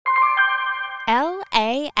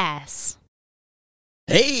LAS.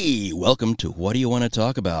 Hey, welcome to What Do You Want to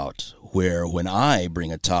Talk About? Where when I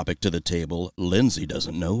bring a topic to the table, Lindsay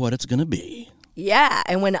doesn't know what it's going to be. Yeah,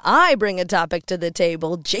 and when I bring a topic to the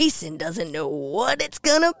table, Jason doesn't know what it's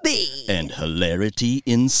gonna be. And hilarity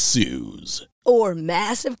ensues. Or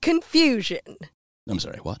massive confusion. I'm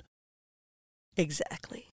sorry, what?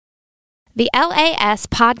 Exactly. The LAS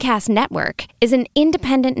Podcast Network is an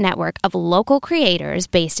independent network of local creators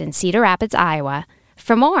based in Cedar Rapids, Iowa.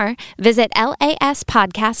 For more, visit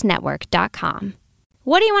laspodcastnetwork.com.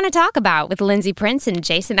 What Do You Want to Talk About with Lindsay Prince and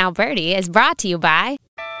Jason Alberti is brought to you by...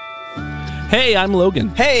 Hey, I'm Logan.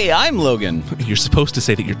 Hey, I'm Logan. You're supposed to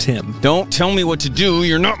say that you're Tim. Don't tell me what to do.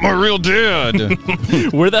 You're not my real dad.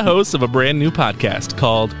 We're the hosts of a brand new podcast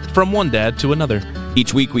called From One Dad to Another.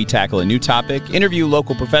 Each week we tackle a new topic, interview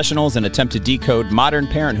local professionals, and attempt to decode modern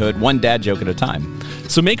parenthood one dad joke at a time.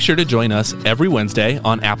 So make sure to join us every Wednesday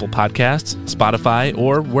on Apple Podcasts, Spotify,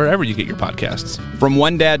 or wherever you get your podcasts. From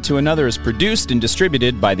One Dad to Another is produced and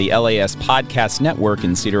distributed by the LAS Podcast Network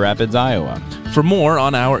in Cedar Rapids, Iowa. For more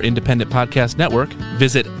on our independent podcast network,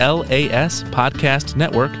 visit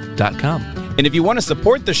laspodcastnetwork.com. And if you want to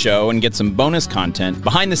support the show and get some bonus content,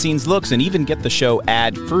 behind-the-scenes looks, and even get the show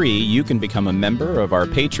ad-free, you can become a member of our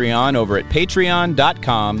Patreon over at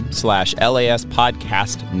patreon.com/LAS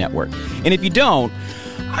Podcast Network. And if you don't,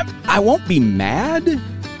 I won't be mad,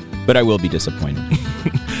 but I will be disappointed.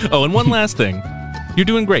 Oh, and one last thing. You're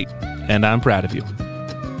doing great, and I'm proud of you.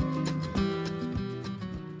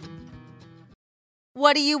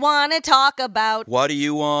 What do you want to talk about? What do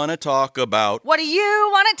you want to talk about? What do you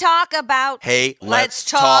want to talk about? Hey, let's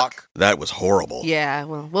talk. That was horrible. Yeah,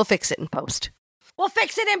 well, we'll fix it in post. We'll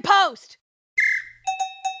fix it in post!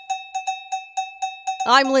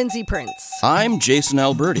 I'm Lindsay Prince. I'm Jason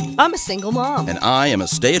Alberti, I'm a single mom. and I am a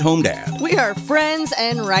stay-at-home dad. We are friends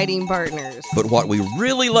and writing partners. But what we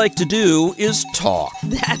really like to do is talk.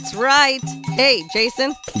 That's right. Hey,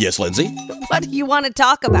 Jason, Yes, Lindsay? what do you want to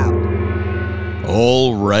talk about?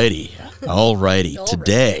 Alrighty.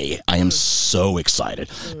 Today, I am so excited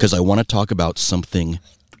because I want to talk about something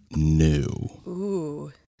new.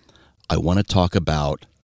 Ooh. I want to talk about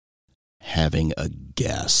having a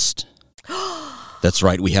guest. That's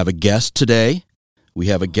right. We have a guest today.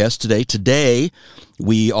 Today,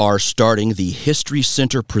 we are starting the History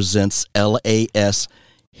Center Presents LAS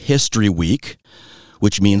History Week,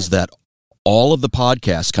 which means that all of the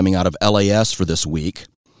podcasts coming out of LAS for this week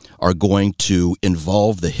are going to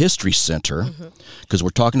involve the History Center because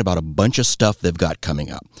we're talking about a bunch of stuff they've got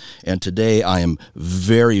coming up. And today I am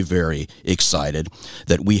very, very excited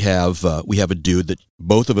that we have a dude that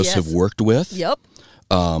both of us have worked with. Yep.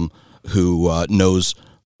 Who knows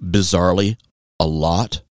bizarrely a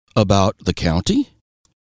lot about the county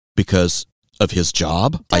because of his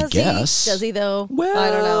job, I guess. Does he though? Well, I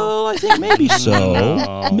don't know. I think maybe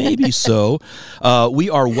so. We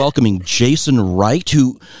are welcoming Jason Wright,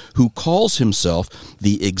 who calls himself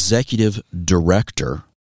the executive director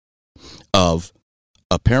of,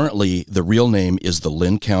 apparently the real name is the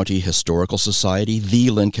Linn County Historical Society,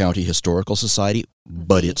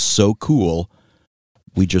 but it's so cool,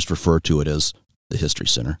 we just refer to it as the History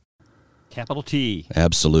Center. Capital T.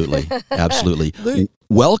 Absolutely.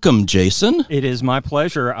 Welcome, Jason. It is my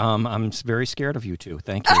pleasure. I'm very scared of you two.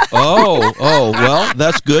 Thank you. Oh, well,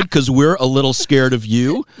 that's good because we're a little scared of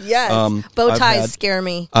you. Yes. Bow ties scare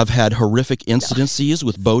me. I've had horrific incidences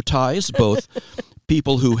with bow ties, both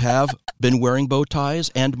people who have been wearing bow ties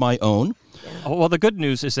and my own. Oh, well, the good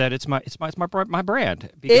news is that it's my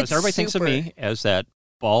brand because It's everybody thinks of super. me as that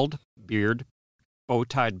bald beard,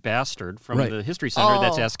 bow-tied bastard from Right. the History Center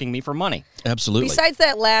that's Oh. asking me for money. Absolutely. Besides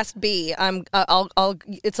that last B, I'll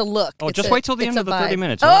it's a look. Oh, It's just a- wait till the it's end a of the 30 vibe.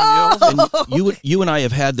 minutes. Oh! And you and I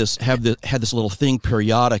have had this little thing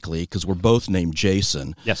periodically because we're both named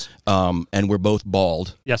Jason. Yes. And we're both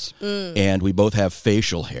bald, Yes. and we both have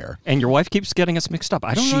facial hair. And your wife keeps getting us mixed up.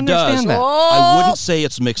 I don't She understand does. that. I wouldn't say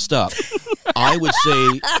it's mixed up. I would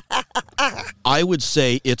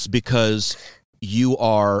say it's because you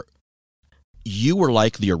were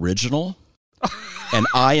like the original, and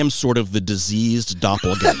I am sort of the diseased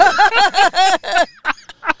doppelganger.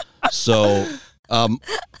 So, I'm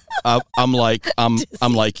like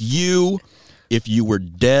you if you were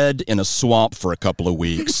dead in a swamp for a couple of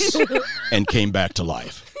weeks and came back to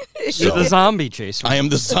life. You're the zombie, Jason. I am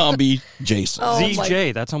the zombie Jason. Oh,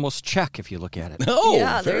 ZJ, that's almost Czech if you look at it. Oh,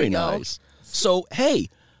 Yeah, there very you go. nice. So, hey,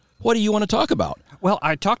 what do you want to talk about? Well,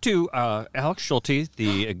 I talked to Alex Schulte,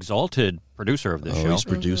 the exalted producer of the show. He's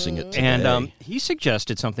producing it today. And he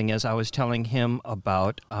suggested something as I was telling him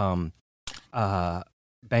about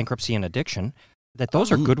bankruptcy and addiction, that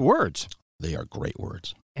those are good words. They are great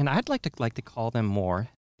words. And I'd like to call them more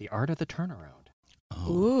the art of the turnaround.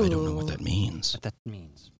 Oh, I don't know what that means. What that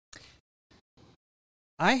means.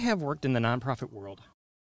 I have worked in the nonprofit world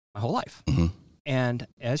my whole life. Mm-hmm. And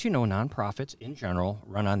as you know, nonprofits in general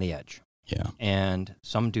run on the edge. Yeah. And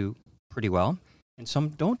some do pretty well, and some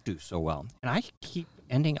don't do so well. And I keep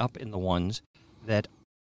ending up in the ones that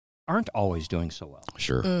aren't always doing so well.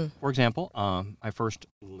 Sure. For example, my first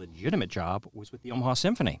legitimate job was with the Omaha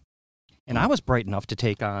Symphony. And I was bright enough to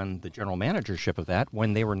take on the general managership of that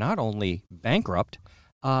when they were not only bankrupt,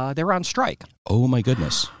 they were on strike. Oh, my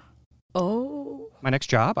goodness. Oh. My next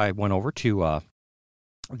job, I went over to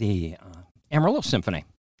the Amarillo Symphony.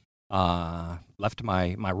 Left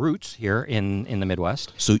my roots here in the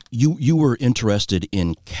Midwest. So you were interested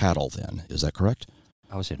in cattle then, is that correct?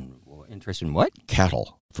 I was interested in what?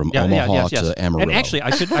 Cattle from Omaha to Amarillo. And actually,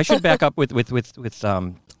 I should back up with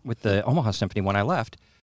the Omaha Symphony. When I left,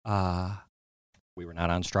 we were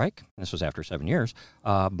not on strike. This was after 7 years,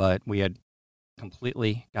 but we had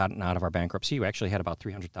completely gotten out of our bankruptcy. We actually had about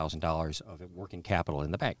 $300,000 of working capital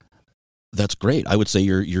in the bank. That's great. I would say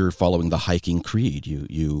you're following the hiking creed.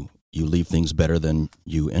 You leave things better than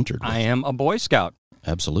you entered with. I am a Boy Scout.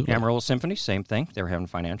 Absolutely. Amarillo Symphony, same thing. They were having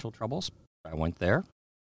financial troubles. I went there,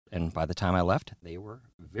 and by the time I left, they were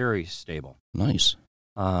very stable. Nice.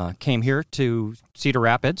 Came here to Cedar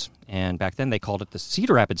Rapids, and back then they called it the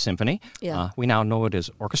Cedar Rapids Symphony. Yeah. We now know it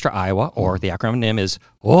as Orchestra Iowa, or the acronym is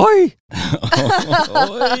OI!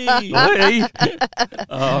 OI!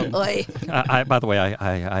 Oi. By the way,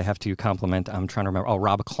 I have to compliment, I'm trying to remember,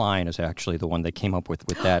 Rob Klein is actually the one that came up with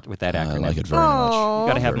that acronym. I like it very much. Aw. You've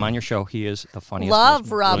got to have him on your show. He is the funniest. Love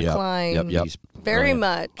most Rob brilliant. Klein. Yep. He's Very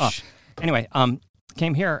brilliant. much. Anyway,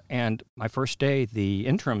 came here, and my first day, the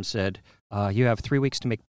interim said, you have 3 weeks to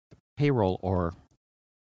make payroll or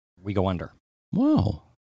we go under. Wow.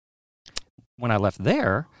 When I left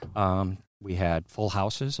there, we had full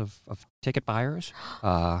houses of ticket buyers,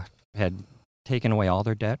 had taken away all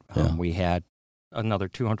their debt. Yeah. We had another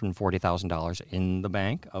 $240,000 in the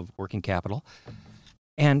bank of working capital.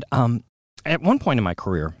 And at one point in my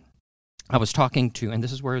career, I was talking to, and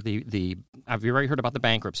this is where have you already heard about the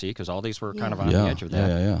bankruptcy? Because all these were kind of on the edge of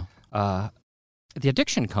that. Yeah. The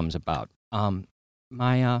addiction comes about.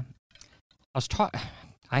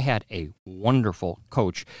 I had a wonderful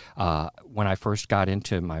coach when I first got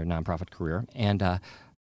into my nonprofit career, and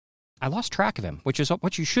I lost track of him, which is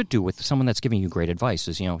what you should do with someone that's giving you great advice.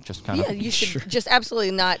 Is just kind of You should just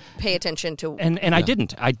absolutely not pay attention to. And I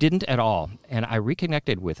didn't at all. And I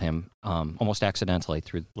reconnected with him almost accidentally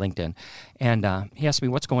through LinkedIn, and he asked me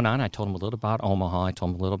what's going on. I told him a little about Omaha. I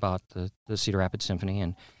told him a little about the Cedar Rapids Symphony,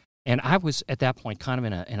 and I was at that point kind of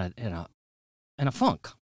in a funk.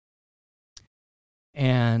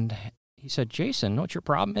 And he said, "Jason, know what your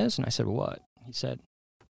problem is?" And I said, "What?" He said,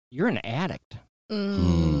 "You're an addict."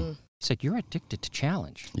 He said, "You're addicted to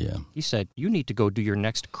challenge." Yeah. He said, "You need to go do your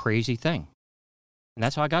next crazy thing." And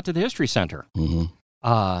that's how I got to the History Center.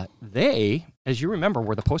 Mm-hmm. They, as you remember,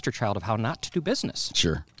 were the poster child of how not to do business.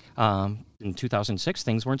 Sure. In 2006,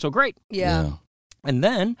 things weren't so great. Yeah. And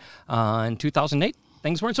then in 2008,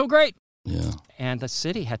 things weren't so great. Yeah. And the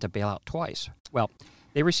city had to bail out twice. Well,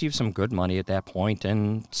 they received some good money at that point,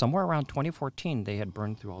 and somewhere around 2014, they had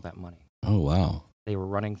burned through all that money. Oh, wow. They were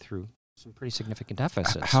running through some pretty significant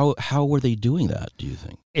deficits. How were they doing that, do you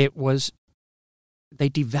think? They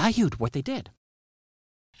devalued what they did.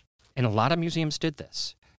 And a lot of museums did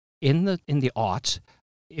this. In the aughts,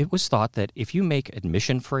 it was thought that if you make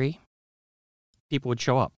admission free, people would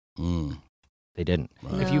show up. They didn't.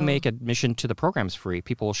 Right. If you make admission to the programs free,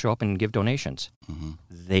 people will show up and give donations. Mm-hmm.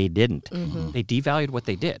 They didn't. Mm-hmm. They devalued what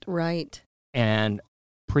they did. Right. And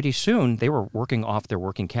pretty soon, they were working off their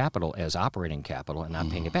working capital as operating capital and not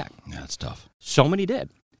paying it back. Yeah, that's tough. So many did.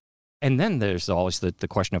 And then there's always the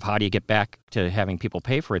question of how do you get back to having people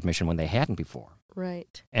pay for admission when they hadn't before?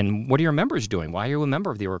 Right. And what are your members doing? Why are you a member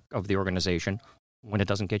of the organization when it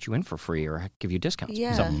doesn't get you in for free or give you discounts?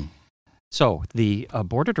 Yeah. So the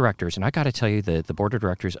board of directors, and I got to tell you, the board of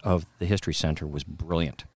directors of the History Center was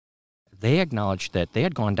brilliant. They acknowledged that they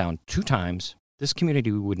had gone down 2 times. This community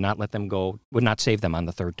would not let them go, would not save them on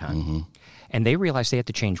the 3rd time. Mm-hmm. And they realized they had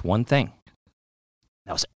to change one thing.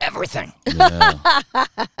 That was everything. Yeah.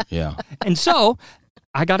 Yeah. And so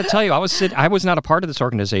I got to tell you, I was not a part of this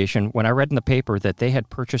organization when I read in the paper that they had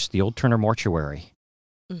purchased the old Turner Mortuary.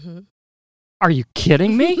 Mm-hmm. Are you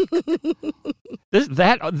kidding me?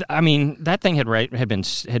 That thing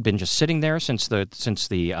had been just sitting there since the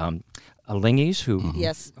Lingys who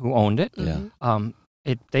Yes. who owned it. Yeah.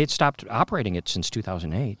 They had stopped operating it since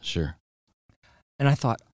 2008, Sure. and I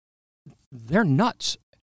thought they're nuts.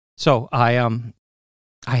 So I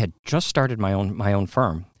had just started my own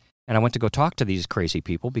firm, and I went to go talk to these crazy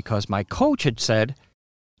people because my coach had said,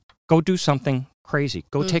 "Go do something crazy.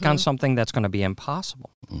 Go take on something that's going to be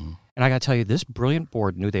impossible." Mhm. And I got to tell you, this brilliant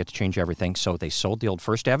board knew they had to change everything, so they sold the old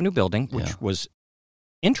First Avenue building, which was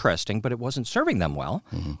interesting, but it wasn't serving them well,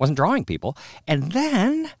 wasn't drawing people. And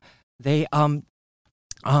then they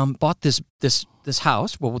bought this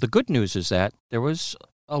house. Well, the good news is that there was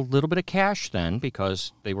a little bit of cash then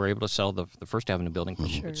because they were able to sell the First Avenue building.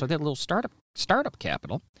 Sure. So they had a little startup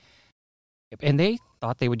capital. And they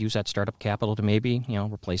thought they would use that startup capital to maybe,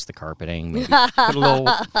 replace the carpeting, maybe put a little,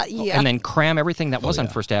 and then cram everything that was on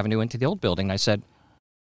First Avenue into the old building. And I said,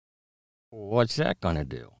 "What's that going to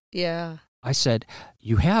do?" Yeah. I said,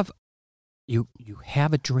 you have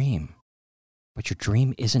a dream, but your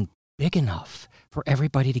dream isn't big enough for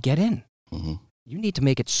everybody to get in. Mhm. You need to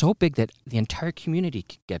make it so big that the entire community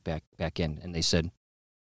can get back in. And they said,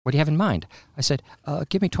 "What do you have in mind?" I said,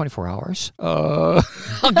 "Give me 24 hours. I'll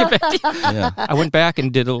get back to you." Yeah. I went back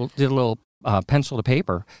and did a little pencil to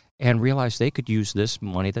paper and realized they could use this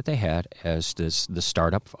money that they had as the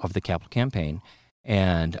startup of the capital campaign.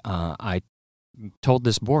 And I told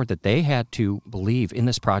this board that they had to believe in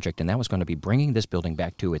this project, and that was going to be bringing this building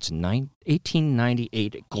back to its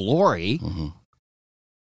 1898 glory,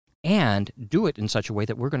 and do it in such a way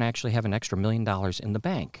that we're going to actually have an extra $1 million in the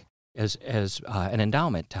bank as an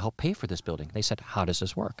endowment to help pay for this building. They said, "How does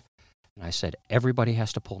this work?" And I said, "Everybody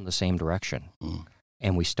has to pull in the same direction."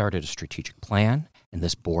 And we started a strategic plan, and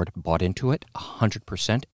this board bought into it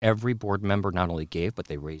 100%. Every board member not only gave, but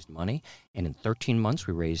they raised money. And in 13 months,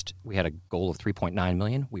 we had a goal of $3.9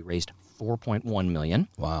 million. We raised $4.1 million.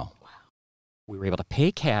 Wow. We were able to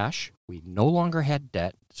pay cash. We no longer had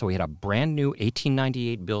debt. So we had a brand new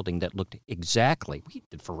 1898 building that looked exactly, we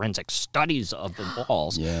did forensic studies of the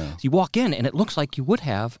walls. Yeah. You walk in, and it looks like you would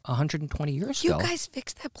have 120 years You ago. guys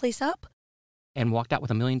fixed that place up? And walked out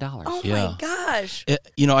with $1 million. Oh, Yeah. my gosh.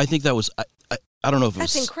 I think that was, I don't know if it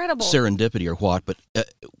That's was incredible. serendipity or what, but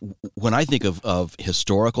when I think of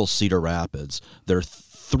historical Cedar Rapids, there are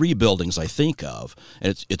three buildings I think of,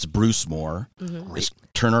 and it's Bruce Moore, it's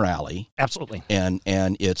Turner Alley, Absolutely. and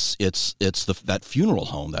it's that funeral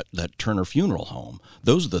home, that Turner Funeral Home.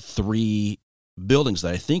 Those are the three buildings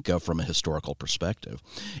that I think of from a historical perspective.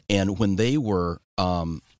 And when they were,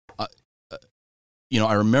 I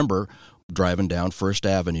remember driving down First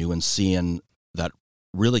Avenue and seeing that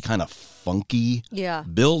really kind of funky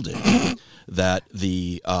building that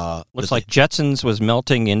the Looks like Jetsons was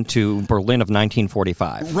melting into Berlin of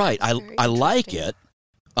 1945. right. I like it.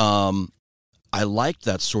 I liked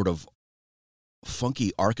that sort of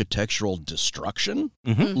funky architectural destruction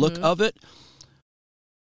look of it.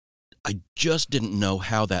 I just didn't know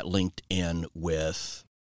how that linked in with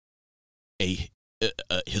a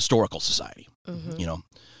historical society.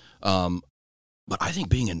 But I think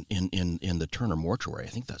being in the Turner mortuary, I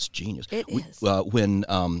think that's genius. It is. When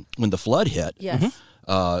the flood hit, Yes.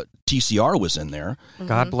 TCR was in there.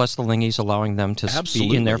 God bless the Lingies, allowing them to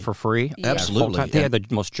be in there for free. Yeah. Absolutely. They are the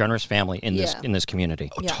most generous family in Yeah. this community.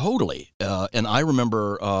 Oh, Yeah. totally. And I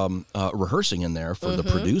remember rehearsing in there for the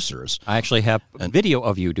producers. I actually have a video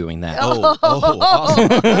of you doing that. Oh, awesome.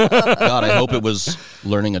 God, I hope it was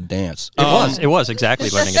learning a dance. It was exactly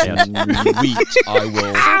learning a dance. Sweet. I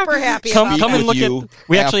will Super happy Come about and that. look you at.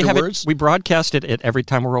 We actually have it. afterwards. We broadcast it every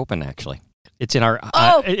time we're open. Actually, it's in our.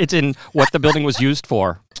 It's in what the building was used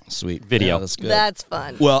for. Sweet. Video. Yeah, that's good. That's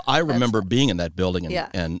fun. Well, I remember being in that building and, Yeah.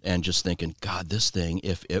 and just thinking, God, this thing,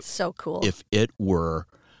 if So cool. if it were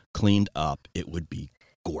cleaned up, it would be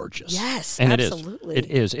gorgeous. Yes, And absolutely.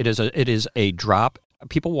 it is a drop.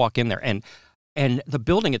 People walk in there and the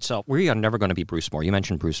building itself. We are never going to be Bruce Moore. You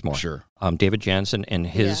mentioned Bruce Moore. Sure. David Jansen and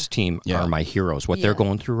his team Yeah. are my heroes. What they're Yeah.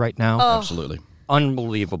 going through right now. Oh. Absolutely.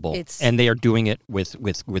 Unbelievable. It's- And they are doing it with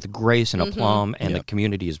grace and aplomb, and Yep. the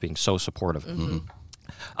community is being so supportive.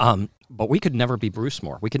 But we could never be Bruce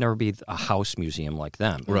Moore. We could never be a house museum like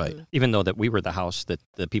them. Right. Even though that we were the house that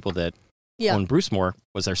the people that Yeah. owned Bruce Moore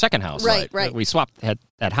was their second house. Right. We had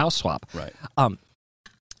that house swap. Right.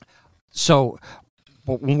 So,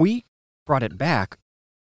 but when we brought it back,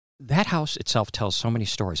 that house itself tells so many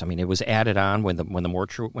stories. I mean, it was added on when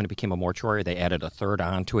it became a mortuary. They added a third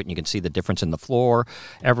onto it, and you can see the difference in the floor.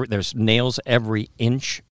 There's nails every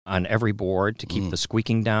inch on every board to keep the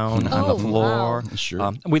squeaking down on the Oh, floor. wow.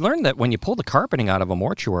 Sure. We learned that when you pull the carpeting out of a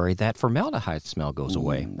mortuary, that formaldehyde smell goes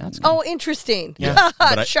away. That's good. Oh, interesting. Yeah.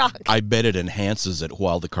 But Shock. I bet it enhances it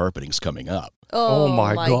while the carpeting's coming up. Oh,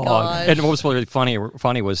 my God! gosh. And what was really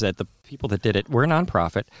funny was that the people that did it were a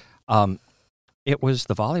nonprofit. It was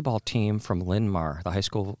the volleyball team from Linn-Mar, the high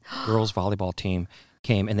school girls volleyball team.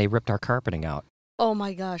 came and they ripped our carpeting out. Oh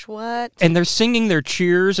my gosh, what? And they're singing their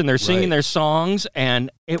cheers and they're singing their songs,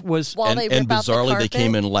 and it was... While they and rip out the bizarrely, they carpet?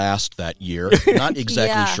 came in last that year. Not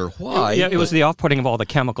exactly sure why. Yeah, it was the off-putting of all the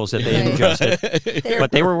chemicals that they Right. ingested.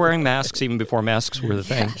 But they were wearing masks even before masks were the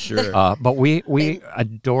thing. Sure. But we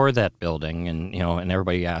adore that building, and and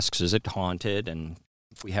everybody asks, is it haunted? And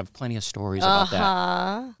we have plenty of stories about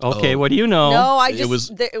that. Okay, what do you know? No, I It just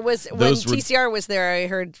was- it was when those were- TCR was there. I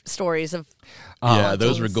heard stories of Yeah,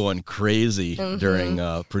 those were hauntings. going crazy during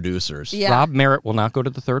producers. Yeah. Rob Merritt will not go to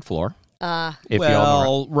the third floor. If y'all know.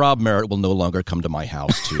 Well, Rob Merritt will no longer come to my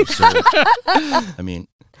house, too. So, I mean,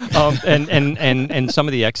 And some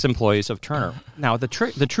of the ex-employees of Turner. Now, the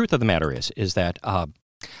truth of the matter is that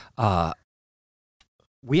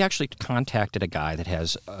we actually contacted a guy that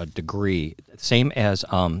has a degree, same as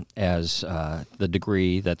the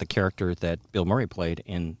degree that the character that Bill Murray played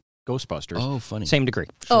in Ghostbusters. oh, funny. Same degree.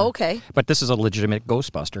 Oh, okay. But this is a legitimate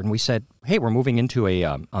Ghostbuster. And we said, hey, we're moving into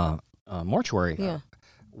a mortuary. Yeah.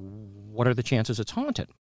 What are the chances it's haunted?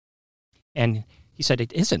 And he said,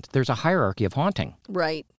 it isn't. There's a hierarchy of haunting.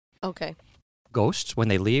 Right. Okay. Ghosts, when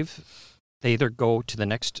they leave, they either go to the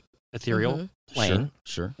next ethereal plane,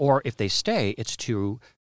 Sure. or if they stay, it's to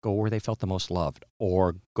go where they felt the most loved,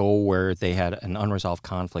 or go where they had an unresolved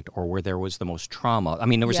conflict, or where there was the most trauma. I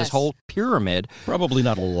mean, there was this Yes. whole pyramid. Probably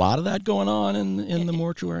not a lot of that going on in the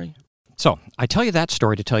mortuary. So I tell you that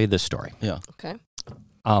story to tell you this story. Yeah. Okay.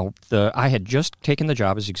 I had just taken the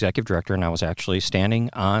job as executive director, and I was actually standing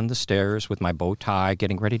on the stairs with my bow tie,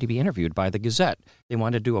 getting ready to be interviewed by the Gazette. They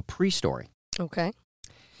wanted to do a pre-story. Okay.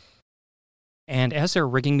 And as they're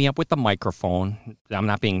rigging me up with the microphone, I'm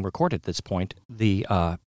not being recorded at this point, the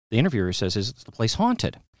interviewer says, is the place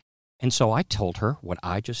haunted? And so I told her what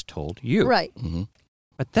I just told you. Right. Mm-hmm.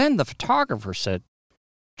 But then the photographer said,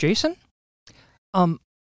 Jason,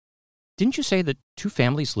 didn't you say that 2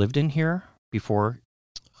 families lived in here before?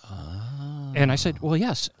 And I said, well,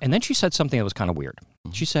 yes. And then she said something that was kind of weird.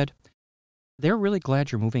 Mhm. She said, they're really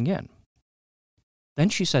glad you're moving in. Then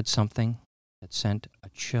she said something that sent a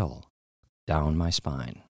chill down my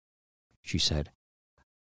spine. She said,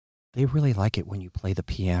 they really like it when you play the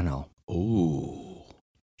piano. Ooh.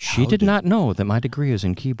 She did not know that my degree is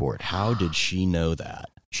in keyboard. How did she know that?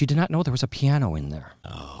 She did not know there was a piano in there.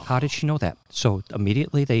 Oh. How did she know that? So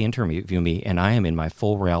immediately they interview me, and I am in my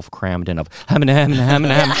full Ralph Cramden of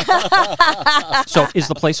So is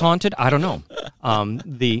the place haunted? I don't know.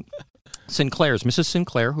 The Sinclairs, Mrs.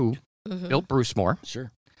 Sinclair, who built Bruce Moore,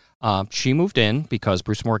 Sure. she moved in because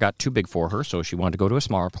Bruce Moore got too big for her, so she wanted to go to a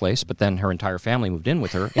smaller place, but then her entire family moved in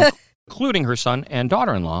with her, including her son and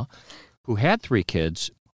daughter-in-law, who had 3 kids,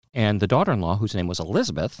 and the daughter-in-law, whose name was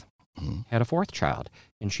Elizabeth, had a 4th child,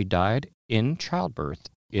 and she died in childbirth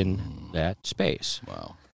in that space.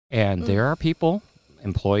 Wow. And there are people,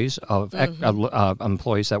 employees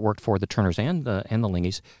employees that worked for the Turners and the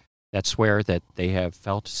Lingies, that swear that they have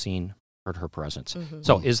felt, seen, heard her presence.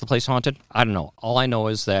 So is the place haunted? I don't know. All I know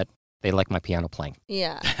is that they like my piano playing.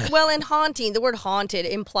 Yeah. Well, in haunting, the word haunted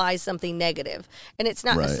implies something negative. And it's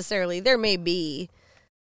not Right. necessarily, there may be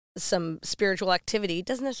some spiritual activity. It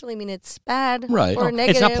doesn't necessarily mean it's bad Right. or No,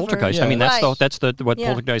 negative. It's not poltergeist. or- I mean, Right. that's what Yeah.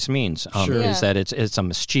 poltergeist means. Sure. Yeah. Is that it's a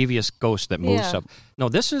mischievous ghost that moves Yeah. up. No,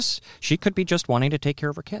 she could be just wanting to take care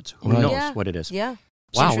of her kids. Who Right. knows Yeah. what it is? Yeah.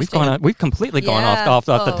 Wow, we've completely gone Yeah. off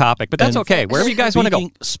the Oh. topic, but that's And okay. Wherever you guys want to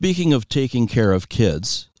go. Speaking of taking care of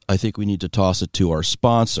kids, I think we need to toss it to our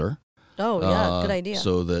sponsor. Oh, yeah. Good idea.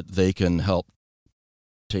 So that they can help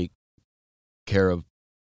take care of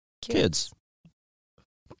kids.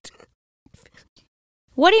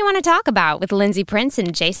 What do you want to talk about with Lindsay Prince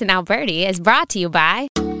and Jason Alberti is brought to you by...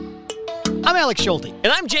 I'm Alex Schulte. And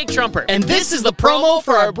I'm Jake Trumper. And this is the promo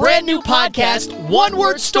for our brand new podcast, One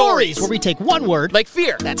Word Stories, where we take one word, Like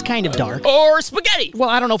fear. that's kind of dark. Or spaghetti. Well,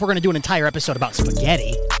 I don't know if we're going to do an entire episode about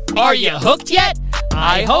spaghetti. Are you hooked yet?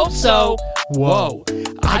 I hope so. Whoa.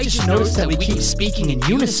 I just noticed that we keep speaking in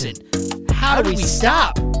unison. How do we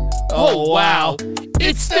stop? Oh, wow.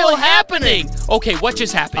 It's still happening. Okay, what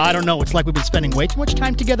just happened? I don't know. It's like we've been spending way too much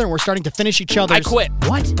time together and we're starting to finish each other's... I quit.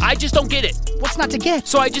 What? I just don't get it. What's not to get?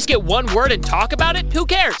 So I just get one word and talk about it? Who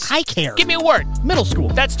cares? I care. Give me a word. Middle school.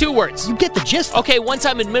 That's 2 words. You get the gist. Okay, one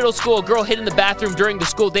time in middle school, a girl hid in the bathroom during the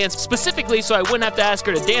school dance specifically so I wouldn't have to ask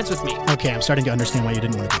her to dance with me. Okay, I'm starting to understand why you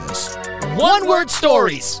didn't want to do this. One Word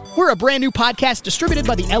Stories. We're a brand new podcast distributed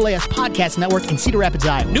by the LAS Podcast Network in Cedar Rapids,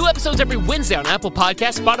 Iowa. New episodes every Wednesday on Apple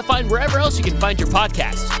Podcasts, Spotify, and wherever else you can find your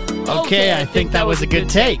podcasts. Okay, I think that was a good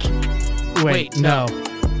take. Wait, no.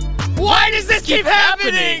 Why does this keep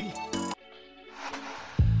happening?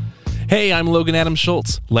 Hey, I'm Logan Adam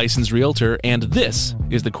Schultz, licensed realtor, and this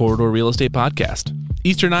is the Corridor Real Estate Podcast.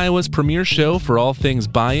 Eastern Iowa's premier show for all things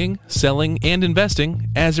buying, selling, and investing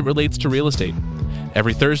as it relates to real estate.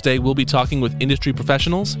 Every Thursday, we'll be talking with industry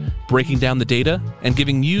professionals, breaking down the data, and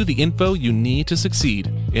giving you the info you need to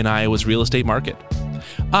succeed in Iowa's real estate market.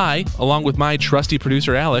 I, along with my trusty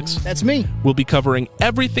producer Alex, That's me. will be covering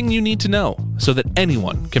everything you need to know so that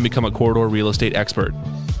anyone can become a corridor real estate expert.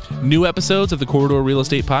 New episodes of the Corridor Real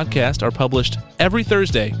Estate Podcast are published every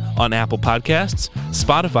Thursday on Apple Podcasts,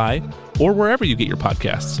 Spotify, or wherever you get your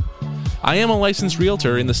podcasts. I am a licensed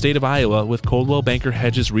realtor in the state of Iowa with Coldwell Banker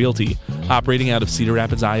Hedges Realty, operating out of Cedar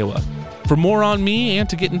Rapids, Iowa. For more on me and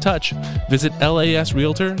to get in touch, visit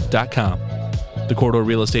lasrealtor.com. The Corridor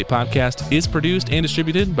Real Estate Podcast is produced and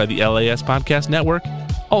distributed by the LAS Podcast Network,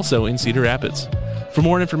 also in Cedar Rapids. For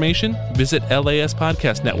more information, visit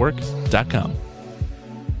laspodcastnetwork.com.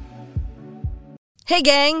 Hey,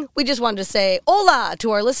 gang, we just wanted to say hola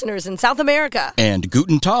to our listeners in South America. And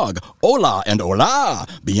Guten Tag, hola and hola,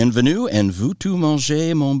 bienvenue and vous tu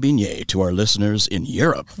manger mon beignet to our listeners in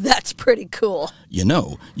Europe. That's pretty cool. You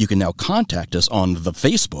know, you can now contact us on the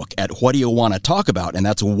Facebook at What Do You Wanna Talk About, and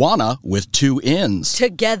that's wanna with 2 N's.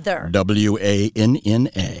 Together.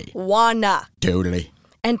 WANNA. Wanna. Totally.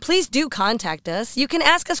 And please do contact us. You can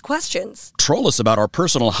ask us questions. Troll us about our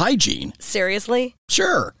personal hygiene. Seriously?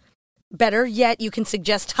 Sure. Better yet, you can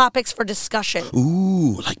suggest topics for discussion.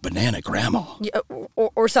 Ooh, like banana grandma.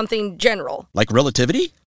 Or something general. Like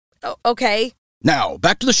relativity? Okay. Now,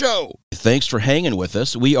 back to the show. Thanks for hanging with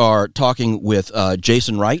us. We are talking with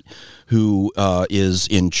Jason Wright, who is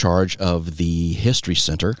in charge of the History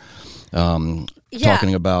Center,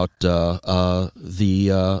 talking about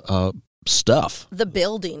the stuff. The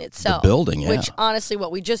building itself. The building, yeah. Which, honestly,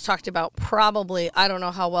 what we just talked about, probably, I don't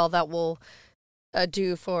know how well that will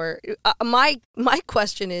do for... my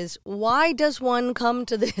question is, why does one come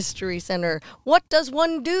to the History Center? What does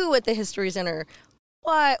one do at the History Center?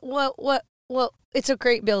 Why? What? Well, it's a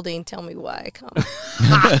great building. Tell me why I come.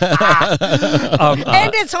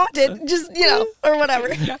 And it's haunted, just, or whatever.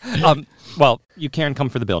 Well, you can come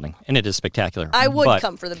for the building, and it is spectacular. I would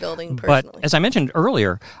come for the building, personally. But as I mentioned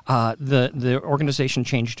earlier, the organization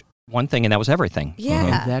changed one thing, and that was everything. Yeah.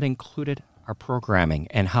 And that included our programming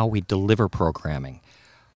and how we deliver programming.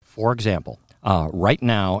 For example, right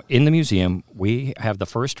now in the museum, we have the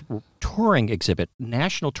first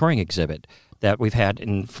national touring exhibit that we've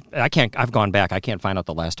had. I've gone back. I can't find out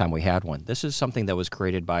the last time we had one. This is something that was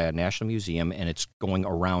created by a national museum, and it's going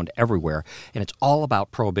around everywhere, and it's all about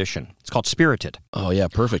Prohibition. It's called Spirited. Oh, yeah,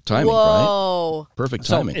 perfect timing, Whoa. right? Perfect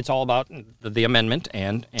timing. So it's all about the amendment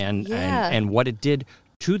and what it did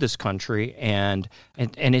to this country, and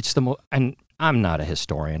it's the and I'm not a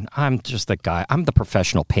historian. I'm just the guy. I'm the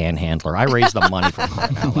professional panhandler. I raise the money for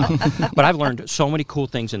crying out loud. But I've learned so many cool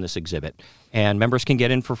things in this exhibit, and members can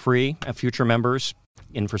get in for free. Future members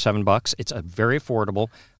in for $7. It's very affordable.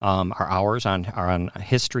 Our hours are on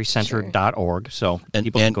historycenter.org, so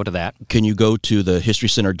people can go to that. Can you go to the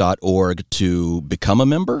historycenter.org to become a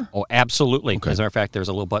member? Oh, absolutely. Okay. As a matter of fact, there's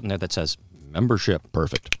a little button there that says membership.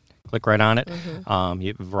 Perfect. Click right on it. Mm-hmm.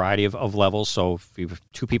 You have a variety of levels. So if you have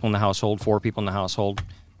 2 people in the household, 4 people in the household,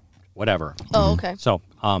 whatever. Oh, okay. So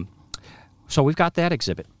we've got that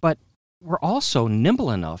exhibit. But we're also nimble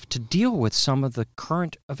enough to deal with some of the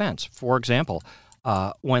current events. For example,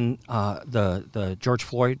 when the George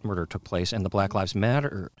Floyd murder took place and the Black Lives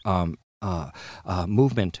Matter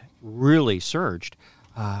movement really surged,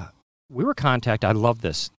 we were contacted. I love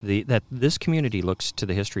this. That this community looks to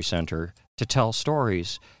the History Center to tell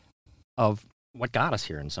stories of what got us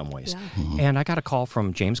here in some ways. Yeah. Mm-hmm. And I got a call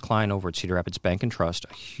from James Klein over at Cedar Rapids Bank and Trust,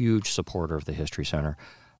 a huge supporter of the History Center.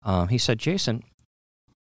 He said, Jason,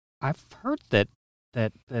 I've heard that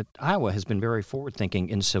Iowa has been very forward-thinking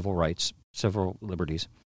in civil rights, civil liberties.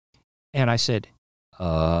 And I said,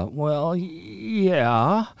 well,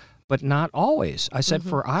 yeah, but not always. I said,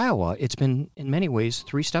 for Iowa, it's been, in many ways,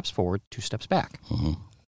 3 steps forward, 2 steps back. Mm-hmm.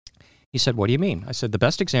 He said, what do you mean? I said, the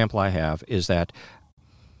best example I have is that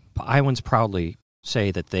Iowans proudly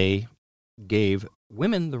say that they gave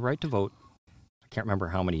women the right to vote. I can't remember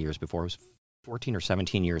how many years before. It was 14 or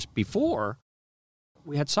 17 years before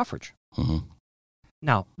we had suffrage. Mm-hmm.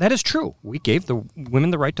 Now, that is true. We gave the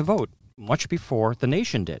women the right to vote much before the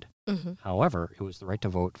nation did. Mm-hmm. However, it was the right to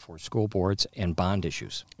vote for school boards and bond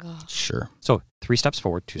issues. Sure. So 3 steps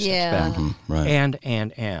forward, 2 steps back. Mm-hmm. Right.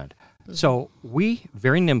 And. So we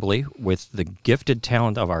very nimbly, with the gifted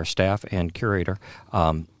talent of our staff and curator,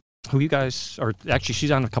 who you guys are actually,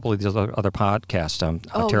 she's on a couple of these other podcasts,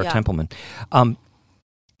 Tara Templeman,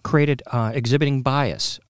 created Exhibiting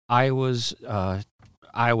Bias. I was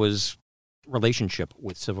relationship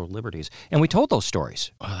with civil liberties. And we told those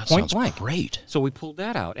stories That point sounds blank. great. So we pulled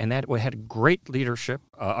that out, and that had great leadership,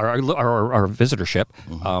 our visitorship.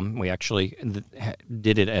 We actually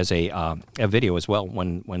did it as a video as well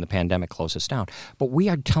when the pandemic closed us down. But we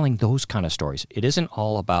are telling those kind of stories. It isn't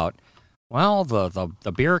all about, well,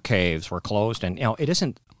 the beer caves were closed, and it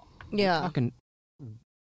isn't. Yeah. We're talking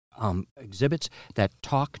exhibits that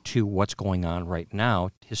talk to what's going on right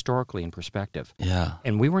now historically in perspective. Yeah.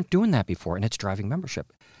 And we weren't doing that before, and it's driving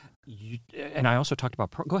membership. And I also talked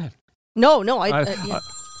about go ahead. No, oh my goodness.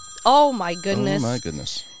 Oh, my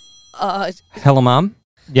goodness. Hello, Mom.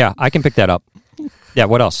 Yeah, I can pick that up. Yeah,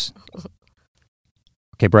 what else?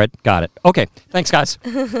 Okay, Brett, got it. Okay, thanks, guys.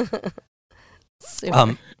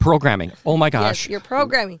 Programming. Oh, my gosh. Yes, your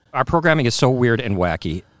programming. Our programming is so weird and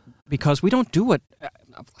wacky because we don't do it.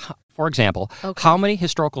 For example, how many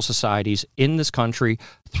historical societies in this country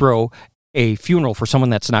throw a funeral for someone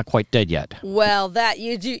that's not quite dead yet? Well, that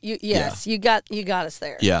you do. Yes, you got us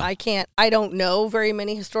there. Yeah. I don't know very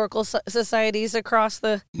many historical societies across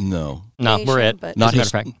the. No. Nation, we're it. but- Not, As a matter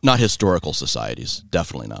of fact. not historical societies.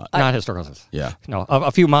 Definitely not. Not historical societies. Yeah. No,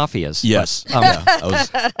 a few mafias. Yes. But,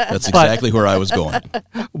 That's exactly where I was going.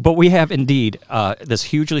 but we have indeed this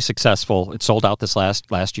hugely successful, it sold out this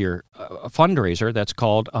last year, fundraiser that's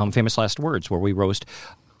called Famous Last Words, where we roast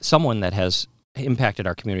someone that has impacted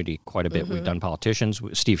our community quite a bit. We've done politicians.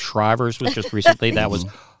 Steve Shrivers was just recently. That was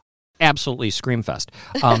absolutely screamfest.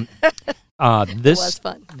 This was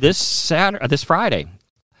fun. This Friday,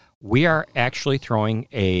 we are actually throwing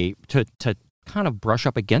to kind of brush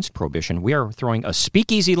up against prohibition. We are throwing a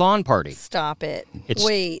speakeasy lawn party. Stop it.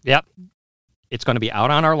 Wait. Yep. It's going to be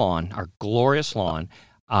out on our lawn, our glorious lawn,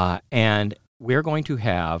 and we're going to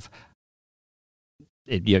have.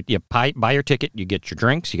 You buy your ticket, you get your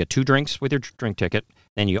drinks, you get 2 drinks with your drink ticket,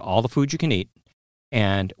 then you get all the food you can eat.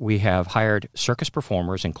 And we have hired circus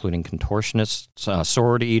performers, including contortionists,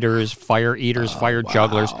 sword eaters, fire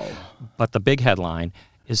jugglers. But the big headline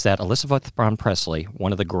is that Elizabeth Brown Presley,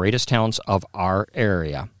 one of the greatest talents of our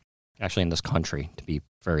area, actually in this country, to be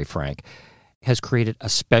very frank, has created a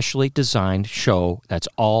specially designed show that's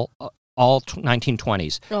all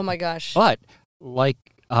 1920s. Oh my gosh. But like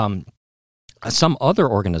some other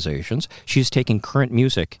organizations, she's taking current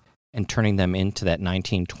music and turning them into that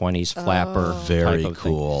 1920s flapper Very type of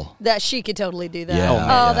cool. thing. That she could totally do that.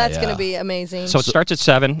 Yeah, that's yeah. going to be amazing. So it starts at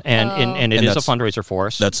 7, and it is a fundraiser for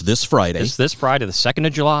us. That's this Friday. It's this Friday, the 2nd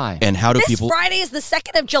of July. And how do this people... Friday is the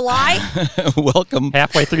 2nd of July? Welcome.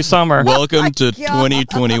 Halfway through summer. Welcome to God.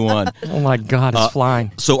 2021. Oh, my God, it's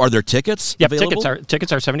flying. So are there tickets Yep, available?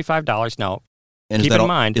 tickets are $75 now. And Keep in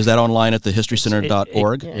mind, is that online at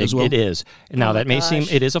thehistorycenter.org as well? It is. Now, that may seem,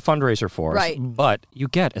 it is a fundraiser for us. Right. But you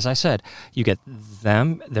get, as I said, you get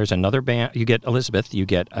them. There's another band. You get Elizabeth. You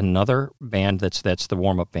get another band that's the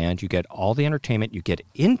warm-up band. You get all the entertainment. You get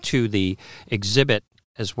into the exhibit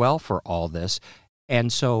as well for all this.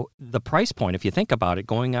 And so the price point, if you think about it,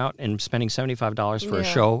 going out and spending $75 for a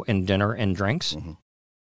show and dinner and drinks,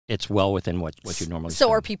 it's well within what you normally So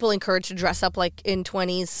spend. are people encouraged to dress up like in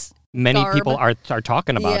 20s? Many garb? people are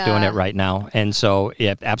talking about doing it right now. And so,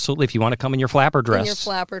 yeah, absolutely, if you want to come in your flapper dress. In your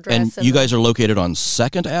flapper dress. And you guys are located on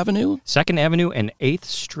 2nd Avenue? 2nd Avenue and 8th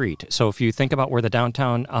Street. So if you think about where the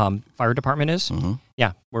downtown fire department is,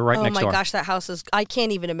 yeah, we're right next door. Oh my gosh, that house is, I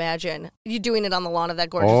can't even imagine. You doing it on the lawn of that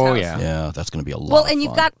gorgeous Oh, house. yeah. Yeah, that's going to be a lot Well, of and fun.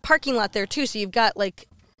 you've got parking lot there too, so you've got like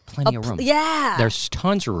Plenty of room. Yeah. There's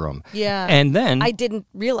tons of room. Yeah. And then I didn't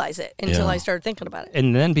realize it until Yeah. I started thinking about it.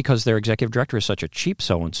 And then because their executive director is such a cheap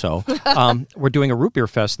so-and-so, we're doing a root beer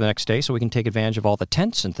fest the next day so we can take advantage of all the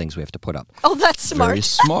tents and things we have to put up. Oh, that's smart. Very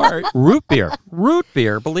smart. Root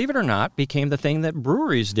beer, believe it or not, became the thing that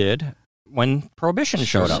breweries did when Prohibition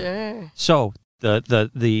showed up. Sure. So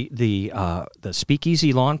the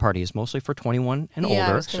speakeasy lawn party is mostly for 21 and Yeah, I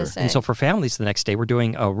older. was gonna say. And so for families the next day, we're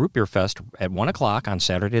doing a root beer fest at 1:00 on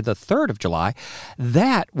Saturday, the 3rd of July.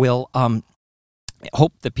 That will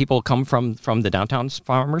hope that people come from the downtown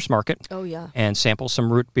farmers market. Oh, yeah. And sample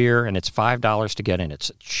some root beer, and it's $5 to get in.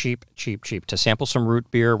 It's cheap. To sample some root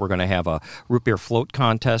beer, we're going to have a root beer float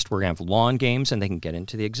contest. We're going to have lawn games, and they can get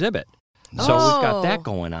into the exhibit. So we've got that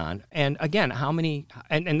going on. And again, how many?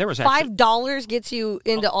 And there was actually, $5 gets you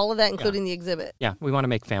into all of that, including the exhibit. yeah, we want to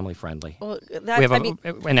make family friendly. Well, We that, have I mean,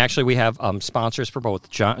 and actually we have sponsors for both.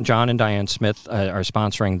 John and Diane Smith are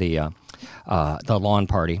sponsoring the lawn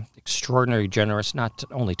party. Extraordinarily generous, not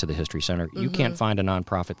only to the History Center. You can't find a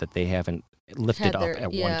nonprofit that they haven't lifted Had up their-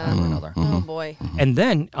 at yeah. one time or another. Oh boy. And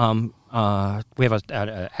then we have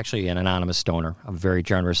actually an anonymous donor, a very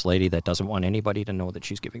generous lady that doesn't want anybody to know that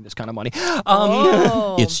she's giving this kind of money.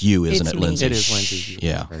 It's you, isn't It's it, me. Lindsay? It is Lindsay.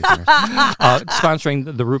 Yeah. Very generous.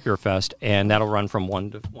 Sponsoring the Root Beer Fest, and that'll run from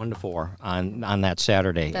 1 to 4 on that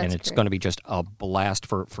Saturday, That's and it's great. going to be just a blast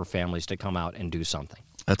for families to come out and do something.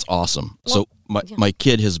 That's awesome. So my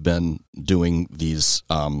kid has been doing these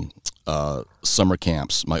summer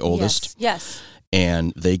camps, my oldest, Yes.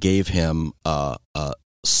 and they gave him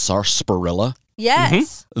sarsaparilla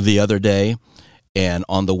Yes. the other day, and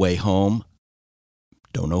on the way home,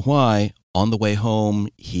 don't know why, on the way home,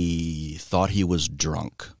 he thought he was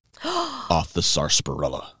drunk off the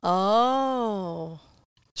sarsaparilla. Oh.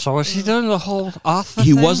 So is he doing the whole off the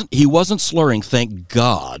He thing? wasn't slurring, thank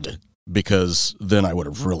God, because then I would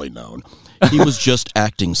have really known. He was just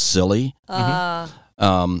acting silly. I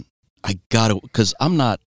gotta, because I'm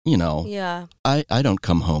not, Yeah. I don't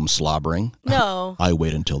come home slobbering. No. I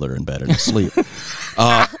wait until they're in bed and asleep.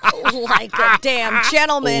 Like a damn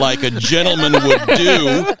gentleman. Like a gentleman would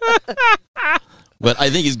do. But I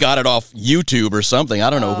think he's got it off YouTube or something. I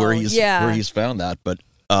don't know where he's found that. But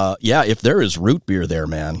if there is root beer there,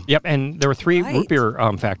 man. Yep, and there were 3 Right. root beer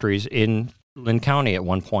factories in Lynn County at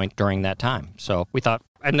one point during that time. So we thought,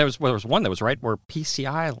 and there was one that was right where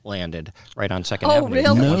PCI landed, right on 2nd Avenue. really?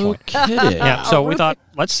 at one No point. kidding. Yeah, so we thought,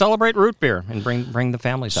 let's celebrate root beer and bring the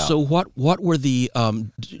families out. So what were the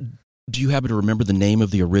do you happen to remember the name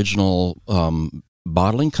of the original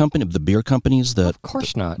bottling company, of the beer companies that Of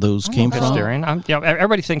course not. those I'm came not from? historian.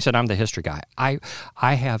 Everybody thinks that I'm the history guy.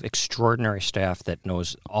 I have extraordinary staff that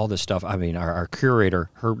knows all this stuff. I mean, our curator,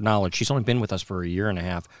 her knowledge, she's only been with us for a year and a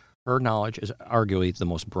half. Her knowledge is arguably the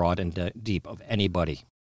most broad and deep of anybody,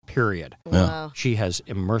 period. Wow. She has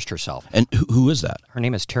immersed herself. And who is that? Her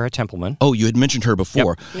name is Tara Templeman. Oh, you had mentioned her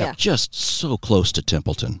before. Yeah. Just so close to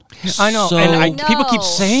Templeton. I know, So, and people keep No.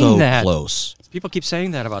 saying so that. close. People keep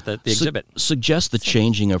saying that about the exhibit. Suggest the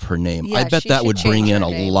changing of her name. Yeah, I bet she that should would bring change in her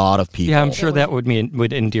a name. lot of people. Yeah, I'm sure that would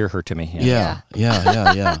endear her to me. Yeah.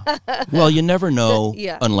 Well, you never know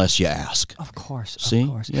Yeah. unless you ask. Of course. See? Of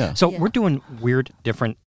course. Yeah. So Yeah. we're doing weird,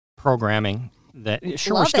 different programming. That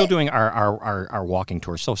sure, we're Love still it. doing our walking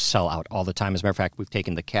tours. So sell out all the time. As a matter of fact, we've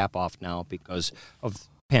taken the cap off now because of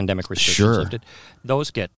pandemic restrictions Sure. lifted.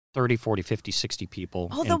 Those get 30, 40, 50, 60 people.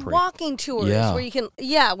 Oh, in the parade. walking tours Yeah. where you can,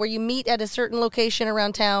 where you meet at a certain location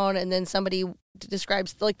around town, and then somebody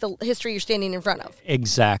describes like the history you're standing in front of.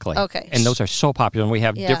 Exactly. Okay. And those are so popular. And we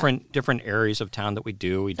have Yeah. different areas of town that we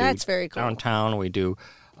do. We do That's very cool. downtown. We do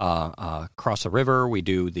across the river. We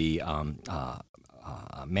do the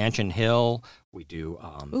Mansion Hill. We do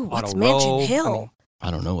Ooh, what's Auto Mansion Row. Hill? I mean,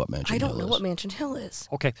 I don't know what Mansion I don't Hill know is. what Mansion Hill is.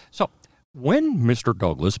 okay, so when Mr.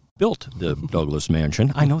 Douglas built the Douglas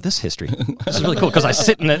Mansion, I know this history. This is really cool because I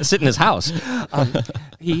sit in his house.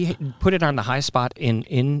 He put it on the high spot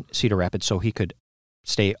in Cedar Rapids so he could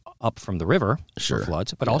stay up from the river Sure. for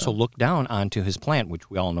floods, but also look down onto his plant, which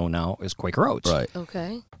we all know now is Quaker Oats. Right.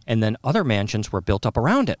 Okay. And then other mansions were built up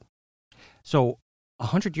around it. So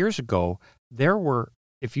 100 years ago, there were,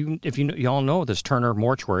 if you all know this Turner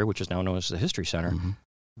Mortuary, which is now known as the History Center, Mm-hmm.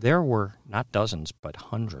 there were not dozens, but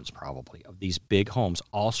hundreds probably of these big homes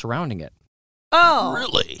all surrounding it. Oh.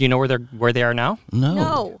 Really? Do you know where they are now? No.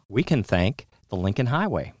 No. We can thank the Lincoln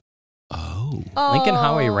Highway. Oh. Lincoln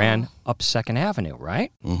Highway Oh. ran up 2nd Avenue,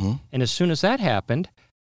 right? Mm-hmm. And as soon as that happened,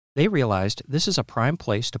 they realized this is a prime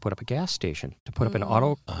place to put up a gas station, to put up an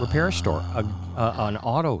auto repair store, an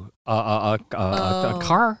auto, a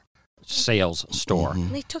car sales store. Mm-hmm.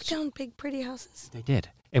 And they took down big, pretty houses. They did.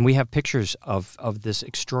 And we have pictures of this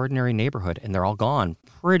extraordinary neighborhood, and they're all gone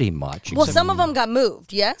pretty much. Well, except- some of them got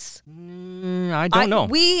moved, yes? I don't know.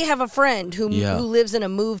 We have a friend who lives in a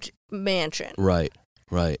moved mansion Right.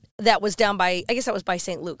 Right. that was down by, I guess that was by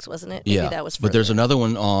St. Luke's, wasn't it? Maybe Yeah. that was But there's further. another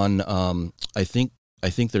one on. I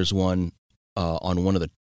think there's one on one of the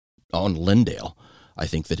on Lindale. I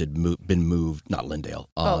think that had been moved. Not Lindale.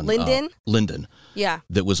 On, Linden? Linden. Yeah.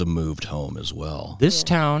 That was a moved home as well. This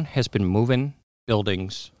town has been moving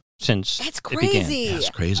buildings since That's it began. crazy. That's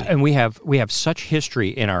crazy. And we have such history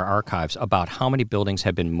in our archives about how many buildings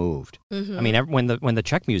have been moved. Mhm. I mean, when the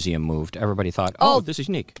Czech Museum moved, everybody thought, Oh. "Oh, this is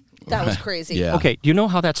unique." That was crazy. Yeah. Okay, do you know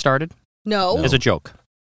how that started? No. No. As a joke.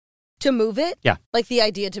 To move it? Yeah. Like the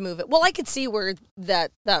idea to move it. Well, I could see where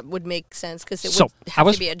that would make sense because it So, would have I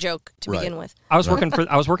was- to be a joke to begin with. I was working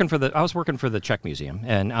for the Czech Museum,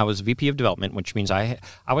 and I was VP of development, which means I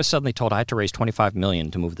was suddenly told I had to raise $25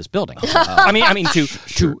 million to move this building. I mean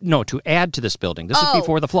to add to this building. This is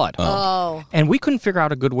before the flood. Oh. And we couldn't figure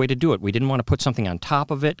out a good way to do it. We didn't want to put something on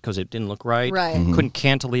top of it because it didn't look right. Right. Couldn't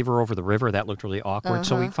cantilever over the river. That looked really awkward.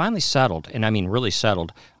 So we finally settled, and I mean really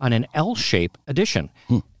settled, on an L-shape addition.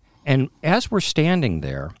 And as we're standing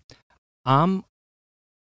there, I'm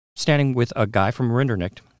standing with a guy from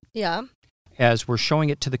Rinderknecht Yeah. as we're showing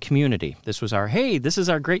it to the community. This is our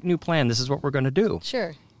great new plan. This is what we're going to do.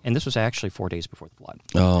 Sure. And this was actually 4 days before the flood.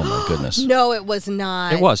 Oh, my goodness. No, it was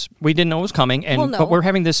not. It was. We didn't know it was coming, Well, no. but we're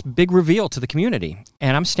having this big reveal to the community.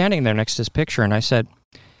 And I'm standing there next to this picture, and I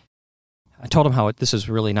told him how this is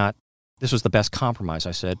really not, this was the best compromise,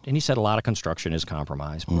 I said. And he said a lot of construction is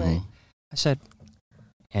compromise. Right. I said,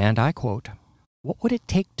 and I quote, "What would it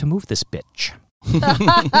take to move this bitch?"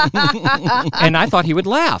 And I thought he would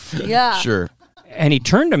laugh. Yeah. Sure. And he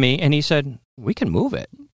turned to me and he said, "We can move it."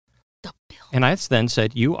 And I then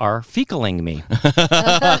said, "You are fecaling me."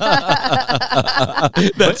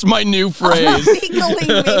 That's my new phrase. Fecaling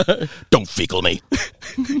me. Don't fecal me.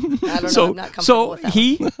 I don't know. I'm not comfortable with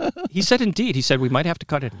that. he said, indeed, he said, we might have to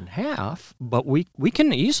cut it in half, but we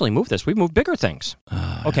can easily move this. We move bigger things.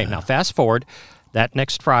 Okay, now fast forward. That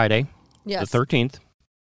next Friday, Yes. the 13th,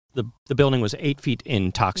 the building was 8 feet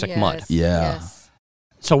in toxic mud. Yes. Yeah. Yes.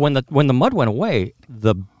 So when the mud went away,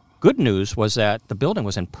 the good news was that the building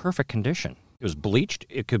was in perfect condition. It was bleached.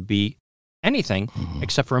 It could be anything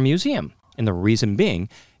except for a museum. And the reason being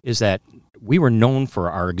is that we were known for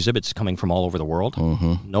our exhibits coming from all over the world.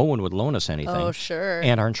 No one would loan us anything. Oh, sure.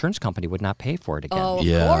 And our insurance company would not pay for it again. Oh, of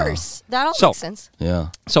Yeah. course. That all So- makes sense. Yeah.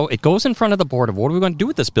 So it goes in front of the board of what are we going to do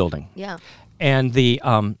with this building? Yeah. And the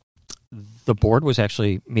board was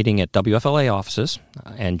actually meeting at WFLA offices,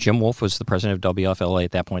 and Jim Wolf was the president of WFLA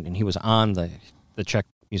at that point, and he was on the Czech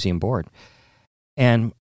Museum board.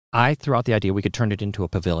 And I threw out the idea we could turn it into a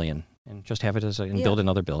pavilion and just have it and build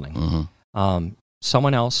another building.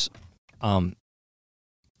 Someone else,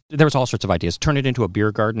 there was all sorts of ideas. Turn it into a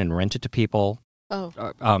beer garden and rent it to people. Oh.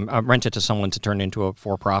 Rent it to someone to turn it into a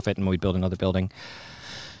for-profit, and we'd build another building.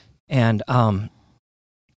 And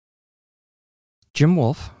Jim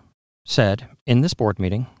Wolf said in this board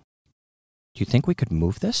meeting, "Do you think we could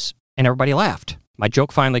move this?" And everybody laughed. My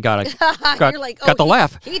joke finally got You're like, got the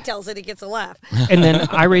laugh. He tells it, he gets a laugh. And then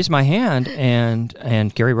I raised my hand, and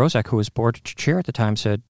Gary Rozak, who was board chair at the time,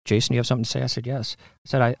 said, "Jason, you have something to say?" I said, "Yes." I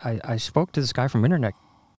said, I spoke to this guy from Internet.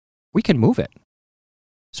 We can move it.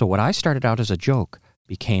 So what I started out as a joke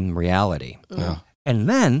became reality. Yeah. And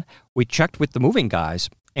then we checked with the moving guys,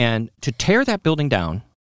 and to tear that building down,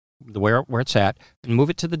 where it's at, and move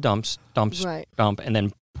it to the dump, and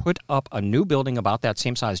then put up a new building about that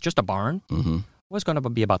same size, just a barn, was going to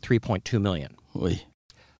be about $3.2 million. Oy.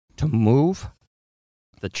 To move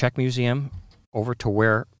the Czech Museum over to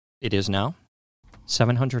where it is now,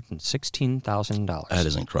 $716,000. That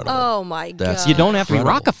is incredible. Oh, my That's- God. You don't have to be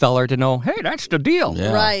Incredible. Rockefeller to know, hey, that's the deal.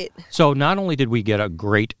 Yeah. Right. So not only did we get a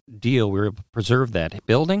great deal, we were able to preserve that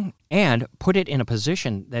building and put it in a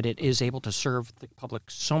position that it is able to serve the public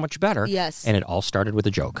so much better. Yes. And it all started with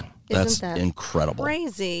a joke. That's Isn't that incredible.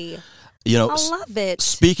 crazy? You know, I love it.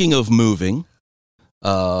 speaking of moving,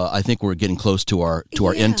 I think we're getting close to our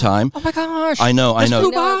end time. Oh my gosh. I know. This flew No,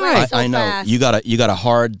 it by. went so I know. fast. You got a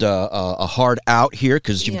hard out here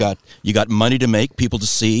because you got money to make, people to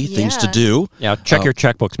see, things to Yeah. do. Yeah, check your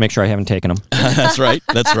checkbooks. Make sure I haven't taken them. That's right.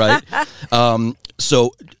 That's right.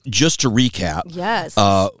 So just to recap, Yes.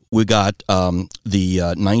 we got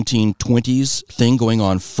the 1920s thing going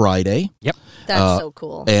on Friday. Yep. That's so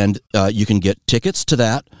cool. And you can get tickets to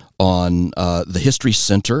that on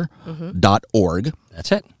thehistorycenter.org.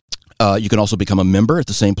 That's it. You can also become a member at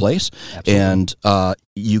the same place. Absolutely. And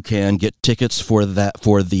you can get tickets for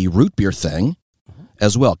the root beer thing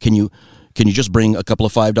as well. Can you just bring a couple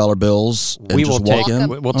of $5 bills and We just will walk take in?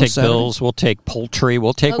 we'll on take Saturday? bills, we'll take poultry,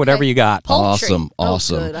 we'll take Okay. whatever you got. Poultry. Awesome, Oh,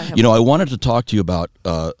 awesome. good. I have I wanted to talk to you about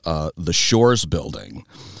the Shores building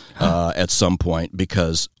at some point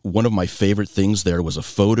because one of my favorite things there was a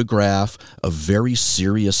photograph of very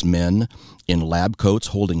serious men in lab coats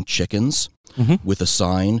holding chickens with a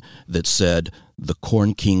sign that said, "The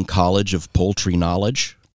Corn King College of Poultry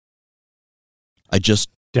Knowledge." I just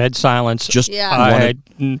Dead silence. Yeah. wanted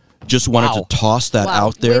Wow. to toss that Wow.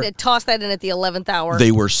 out there. Way to toss that in at the 11th hour.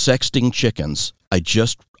 They were sexting chickens. I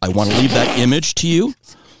want to leave that image to you.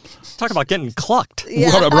 Talk about getting clucked.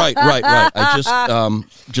 Yeah. Right. I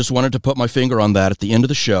just wanted to put my finger on that at the end of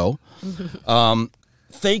the show.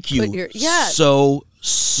 thank you But you're- yeah.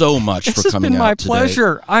 so much This for has coming been out my today.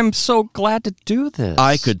 pleasure. I'm so glad to do this.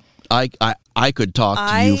 I could talk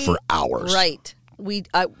to you for hours. Right.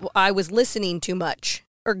 I was listening too much.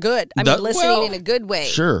 Or good. I mean, That- listening well, in a good way.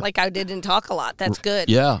 sure. Like I didn't talk a lot. That's good.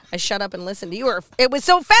 Yeah. I shut up and listened. It was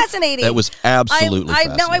so fascinating. That was absolutely Now I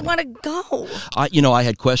fascinating. want to go. I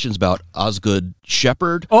had questions about Osgood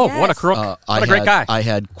Shepherd. Oh, Yes. what a crook! What a great guy! I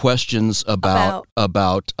had questions about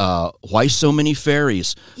why so many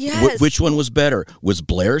fairies. Yes. Which one was better? Was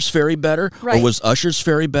Blair's fairy better, Right. or was Usher's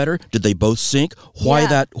fairy better? Did they both sink? Why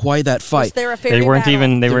Yeah. that fight? Was there a fairy They weren't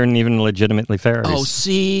battle? even legitimately fairies. Oh,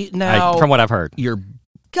 see now, from what I've heard. you're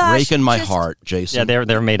Gosh, breaking my just- heart, Jason. Yeah,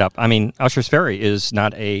 they're made up. I mean, Usher's Ferry is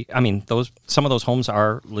not a. I mean, some of those homes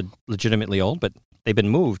are legitimately old, but they've been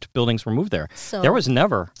moved. Buildings were moved there. So- There was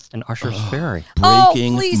never an Usher's Ferry.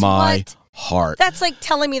 breaking please, my what? heart. That's like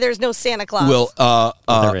telling me there's no Santa Claus. Well,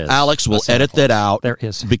 there is Alex will a Santa edit that out. There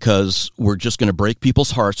is. because we're just going to break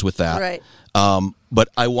people's hearts with that. Right. But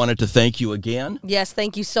I wanted to thank you again. Yes,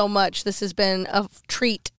 thank you so much. This has been a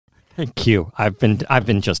treat. Thank you. I've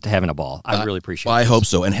been just having a ball. I really appreciate it. I hope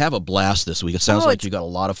so, and have a blast this week. It sounds Oh, like it's- you got a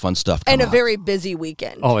lot of fun stuff And coming a very busy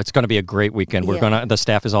weekend. Oh, it's going to be a great weekend. The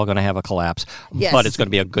staff is all going to have a collapse, Yes. but it's going to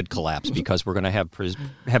be a good collapse because we're going to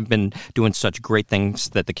have been doing such great things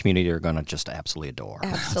that the community are going to just absolutely adore.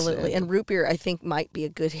 Absolutely. And root beer, I think, might be a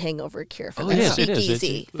good hangover cure for Oh, that it is, it is.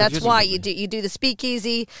 speakeasy. It's That's why you legitimately. do the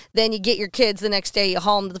speakeasy, then you get your kids the next day, you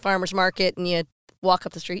haul them to the farmer's market, and you walk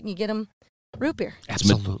up the street and you get them root beer. It's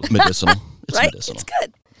medicinal. It's right? medicinal. It's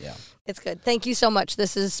good. Yeah. It's good. Thank you so much.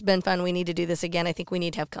 This has been fun. We need to do this again. I think we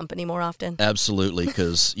need to have company more often. Absolutely,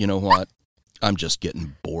 because you know what? I'm just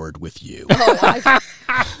getting bored with you.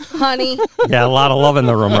 Honey, Yeah, a lot of love in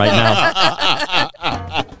the room right now.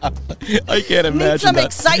 I can't need imagine some that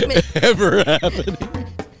excitement. ever happening.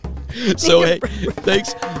 So hey,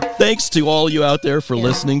 thanks to all you out there for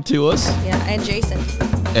listening to us. Yeah, and Jason.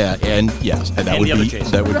 And yes, and that And would the other be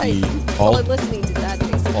Jason. that would Right. be Well, all I'm listening to that,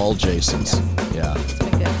 Jason. all Jasons. Yeah. It's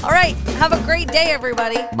been good. All right. Have a great day,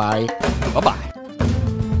 everybody. Bye. Bye-bye.